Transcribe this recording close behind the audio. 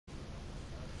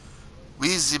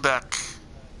Wheezy back.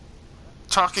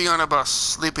 Talking on a bus,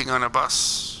 sleeping on a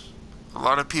bus. A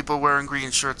lot of people wearing green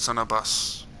shirts on a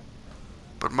bus.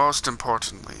 But most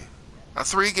importantly, a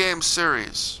 3-game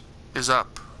series is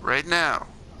up right now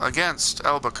against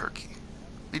Albuquerque.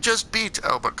 We just beat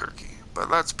Albuquerque,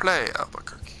 but let's play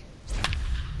Albuquerque.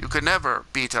 You can never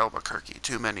beat Albuquerque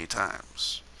too many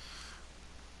times.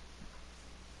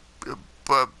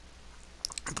 But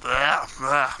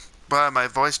my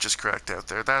voice just cracked out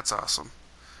there. That's awesome.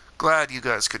 Glad you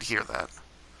guys could hear that.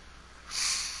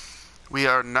 We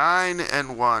are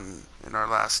 9-1 in our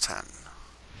last 10.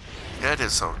 It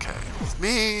is okay with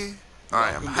me.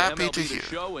 I am happy to hear.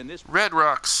 Red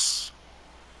Rocks.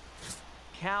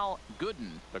 Cal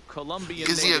Gooden, the Colombian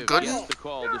Is he a good one? gets the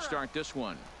call to start this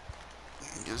one.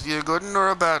 Is he a good one or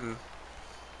a bad one?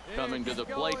 Coming to the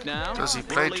plate now. Does he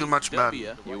play too much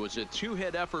Madden? It was a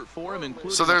 2-hit effort for him,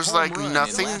 including So there's like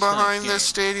nothing behind this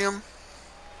stadium?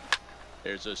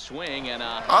 There's a swing and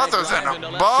a other than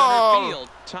a ball.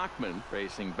 Tauchman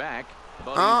racing back,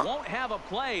 but he won't have a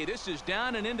play. This is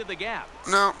down and into the gap.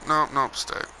 No.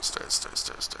 Stay.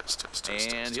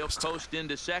 And he'll post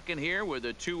into second here with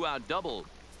a 2-out double.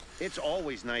 It's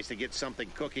always nice to get something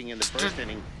cooking in the first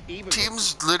inning. Even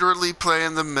teams literally play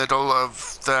in the middle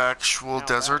of the actual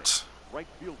desert.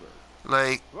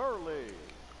 Like,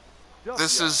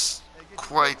 this is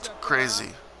quite crazy.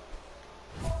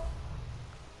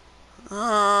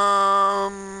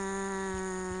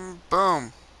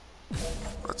 Boom.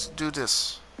 Let's do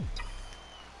this.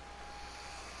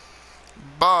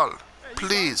 Ball,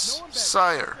 please,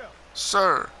 sire,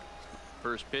 sir.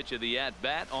 First pitch of the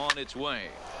at-bat on its way.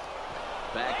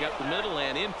 Back up the middle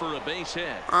and in for a base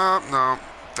hit. No,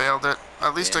 failed it.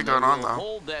 At least I got on though.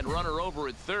 Hold that runner over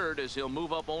at third as he'll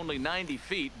move up only 90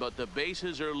 feet, but the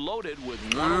bases are loaded with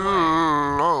one away.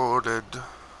 Loaded.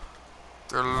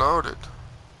 They're loaded.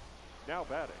 Now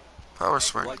batting. Power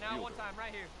swing. Now one time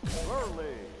right here.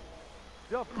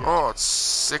 Oh,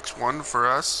 it's 6-1 for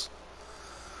us.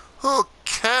 Who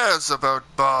cares about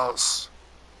balls?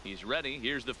 He's ready.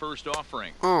 Here's the first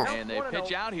offering. Ooh. And they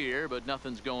pitch out here, but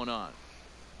nothing's going on.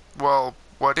 Well,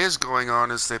 what is going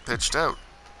on is they pitched out.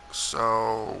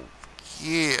 So,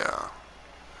 yeah.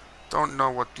 Don't know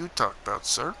what you talk about,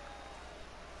 sir.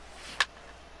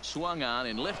 Swung on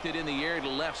and lifted in the air to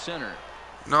left center.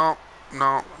 No.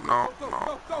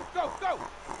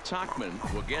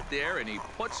 Tauchman will get there, and he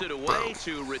puts it away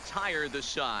to retire the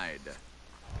side.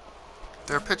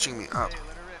 They're pitching me up.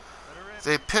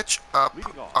 They pitch up,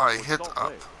 I hit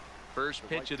up. First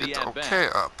pitch of the It's at-bat. okay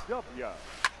up.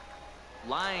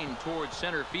 Line towards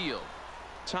center field.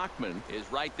 Tauchman is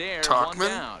right there. Tauchman? One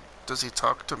down. Does he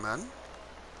talk to men?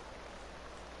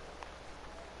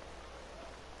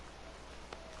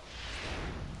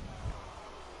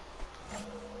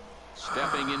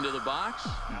 Stepping into the box,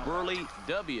 Burley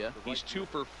W. He's 2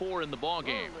 for 4 in the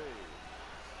ballgame.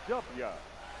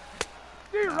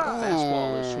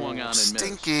 Fastball is swung on and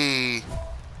stinky.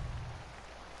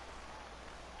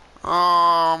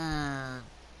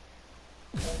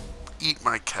 Eat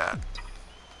my cat.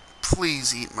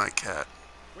 Please eat my cat.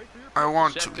 I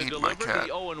want to eat my cat.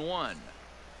 0-1.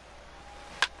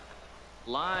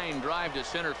 Line drive to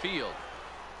center field.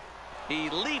 He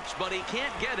leaps, but he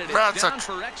can't get it. It's down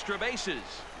for extra bases.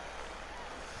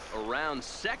 Around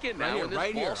second now, and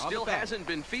this ball still hasn't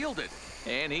been fielded.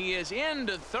 And he is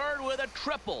into third with a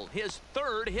triple, his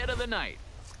 3rd hit of the night.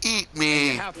 Eat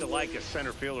me. You have to like a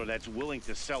center fielder that's willing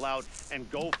to sell out and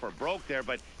go for broke there,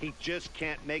 but he just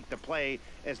can't make the play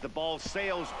as the ball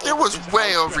sails. It was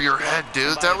way over your head,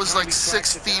 dude. That was like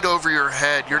 6 feet over your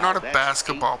head. You're not a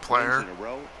basketball player.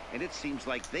 And it seems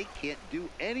like they can't do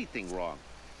anything wrong.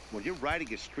 When you're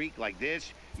riding a streak like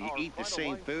this, you eat the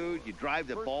same food, you drive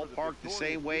the ballpark the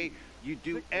same way, you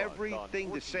do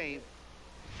everything the same.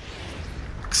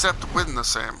 Except win the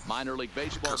same. Minor league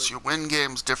baseball. Because you win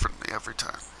games differently every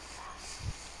time.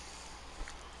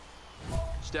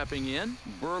 Stepping in,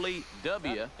 Burley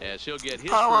W. as he'll get his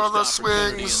Power first the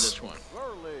opportunity in swings. this one.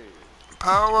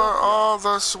 Power all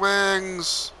the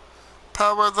swings.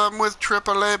 Power them with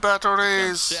AAA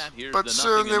batteries. But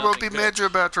soon there will be major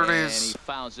batteries. And he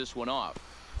fouls this one off.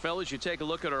 Fellas, you take a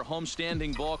look at our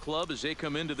homestanding ball club as they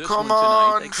come into this Come one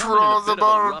tonight. on, throw the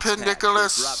ball,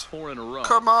 Pindiculus.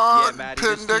 Come on,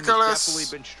 Pindiculus.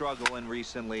 Definitely been struggling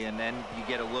recently, and then you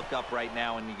get a look up right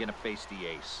now, and you're going to face the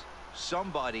ace.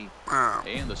 Somebody.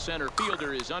 And the center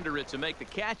fielder is under it to make the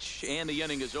catch, and the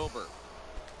inning is over.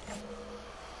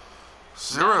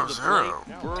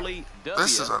 0-0. Burley W.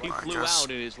 This is He unlike flew us.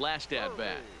 out in his last at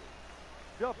bat.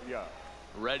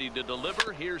 Ready to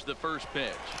deliver. Here's the first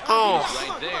pitch. Oh. He's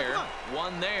right there.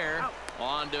 One there.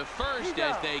 On to first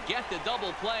as they get the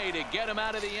double play to get him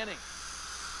out of the inning.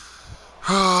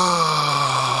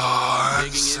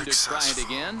 Digging in to try it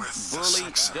again. Burley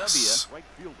W. Right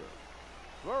fielder.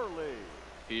 Burley.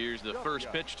 Here's the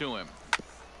first pitch to him.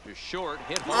 To short,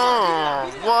 hit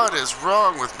hard. Oh, what is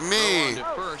wrong with me? On to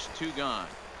first, 2 gone.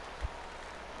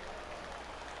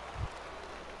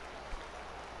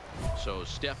 So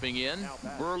stepping in,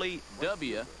 Burley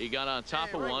W. He got on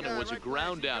top of one and was a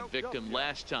ground out victim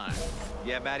last time.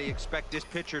 Yeah, Matty, expect this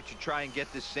pitcher to try and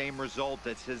get the same result.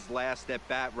 That's his last at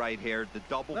bat right here. The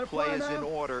double play is in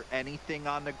order. Anything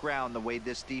on the ground, the way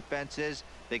this defense is,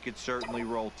 they could certainly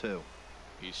roll too.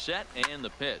 He's set and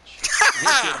the pitch. Hits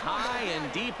it high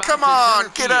and deep. Come on,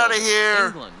 get out of here.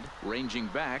 England ranging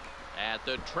back at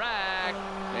the track,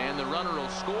 and the runner will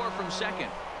score from second.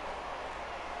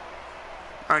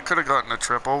 I could have gotten a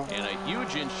triple. And a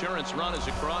huge insurance run is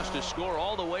across to score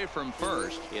all the way from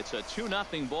first. It's a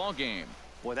 2-0 ball game.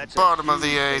 Well, that's bottom of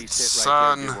the 8th,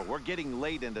 son. Right, we're getting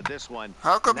late into this one.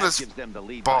 How come this gives them the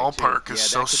lead ballpark is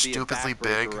yeah, so stupidly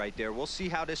big? Right there. We'll see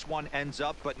how this one ends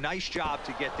up, but nice job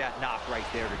to get that knock right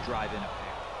there to drive in a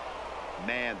pair.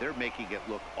 Man, they're making it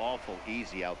look awful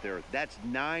easy out there. That's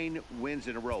 9 wins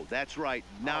in a row. That's right,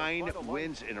 9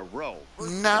 wins in a row.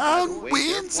 9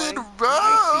 wins in a row.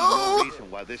 I see no reason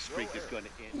why this streak is going to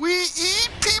end. We eat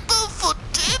people for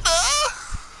dinner.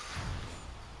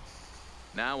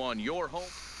 Now on your home,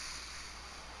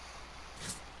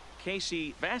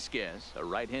 Casey Vasquez, a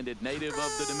right-handed native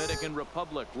of the Dominican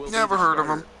Republic, will never heard of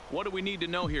him. What do we need to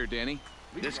know here, Danny?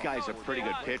 This guy's a pretty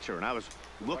good pitcher, and I was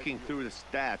looking through the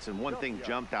stats, and one thing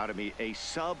jumped out at me: a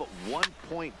sub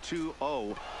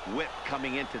 1.20 whip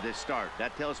coming into this start.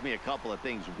 That tells me a couple of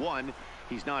things. One,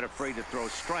 he's not afraid to throw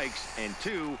strikes, and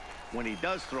 2, when he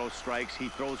does throw strikes, he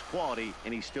throws quality,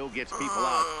 and he still gets people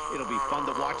out. It'll be fun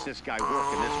to watch this guy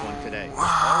work in this one today. All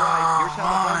right, here's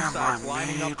how the home side's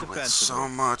lining up with defensively. so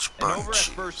much and over at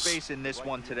first base in this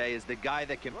one today is the guy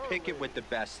that can pick it with the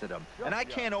best of them. And I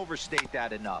can't overstate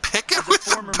that enough. Pick it with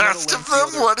the best of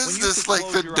them? What is this, like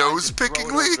the nose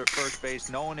picking league? First base,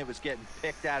 knowing it was getting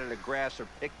picked out of the grass or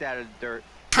picked out of the dirt.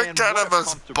 Picked out of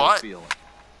his butt.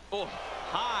 Oh,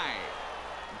 high,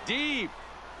 deep.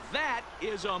 That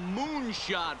is a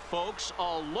moonshot, folks.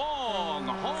 A long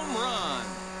home run.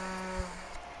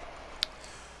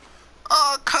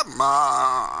 Oh, come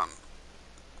on.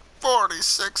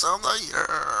 46 on the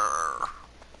year.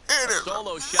 It is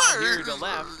solo shot here to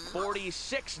left.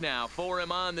 46 now for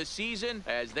him on the season.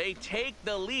 As they take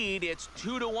the lead, it's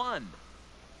 2-1.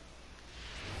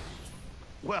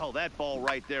 Well, that ball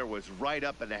right there was right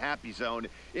up in the happy zone.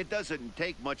 It doesn't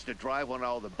take much to drive one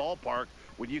out of the ballpark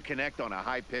when you connect on a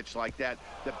high pitch like that.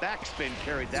 The backspin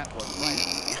carried that one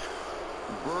right.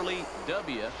 Burley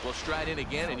W. will stride in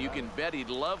again, and you can bet he'd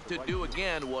love to do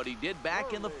again what he did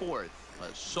back in the 4th.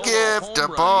 A solo give the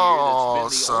home ball, run here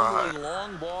that's been the son. only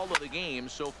long ball of the game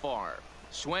so far.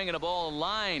 Swinging a ball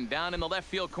line down in the left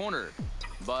field corner,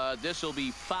 but this will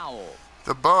be foul.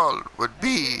 The ball would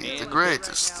be the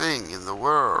greatest thing in the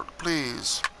world,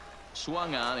 please.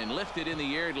 Swung on and lifted in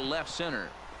the air to left center.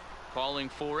 Calling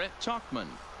for it, Tauchman.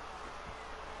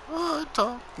 Oh,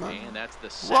 Tauchman. And that's the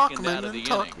second Walkman out of the and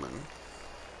inning. Tauchman.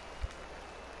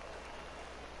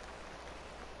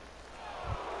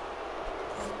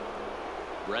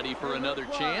 Ready for another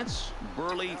chance.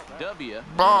 Burley W.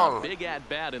 Ball. Big at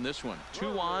bat in this one.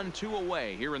 2 on, 2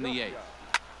 away here in the 8th.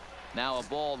 Now a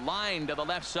ball lined to the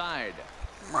left side.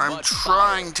 I'm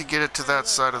trying to get it to that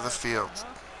side of the field.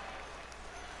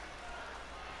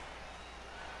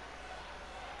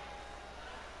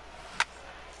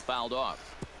 Fouled off.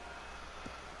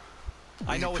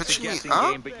 I know it's a guessing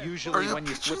game, but usually when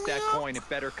you flip that coin, it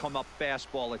better come up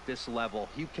fastball at this level.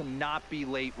 You cannot be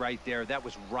late right there. That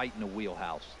was right in the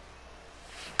wheelhouse.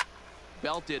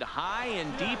 Belted high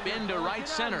and deep into right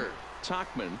center.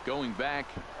 Tauchman going back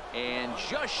and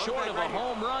just short of a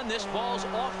home run. This ball's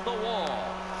off the wall.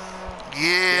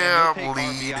 Yeah, take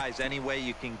lead. RBIs any way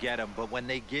you can get them, but when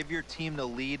they give your team the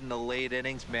lead in the late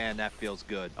innings, man, that feels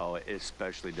good. Oh, it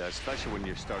especially does, especially when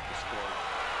you start to score.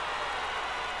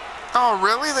 Oh,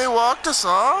 really? They walked us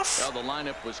off? Well, the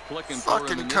lineup was clicking Fucking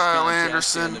for him in this Kyle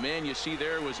contest, Anderson. and the man you see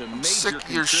there was a major Sick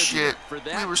of your shit. For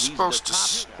that, We were he's supposed the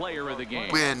to top player of the game.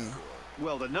 win.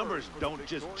 Well, the numbers don't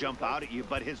just jump out at you,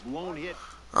 but his lone hit.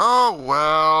 Oh,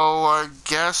 well, I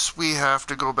guess we have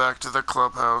to go back to the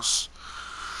clubhouse.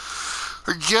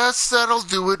 I guess that'll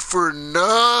do it for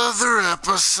another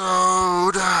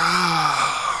episode.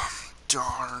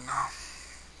 Darn.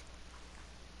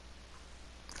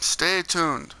 Stay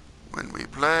tuned when we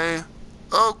play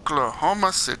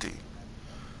Oklahoma City.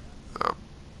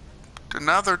 The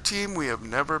another team we have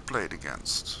never played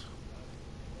against.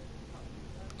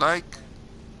 Like,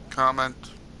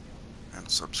 comment, and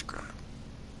subscribe.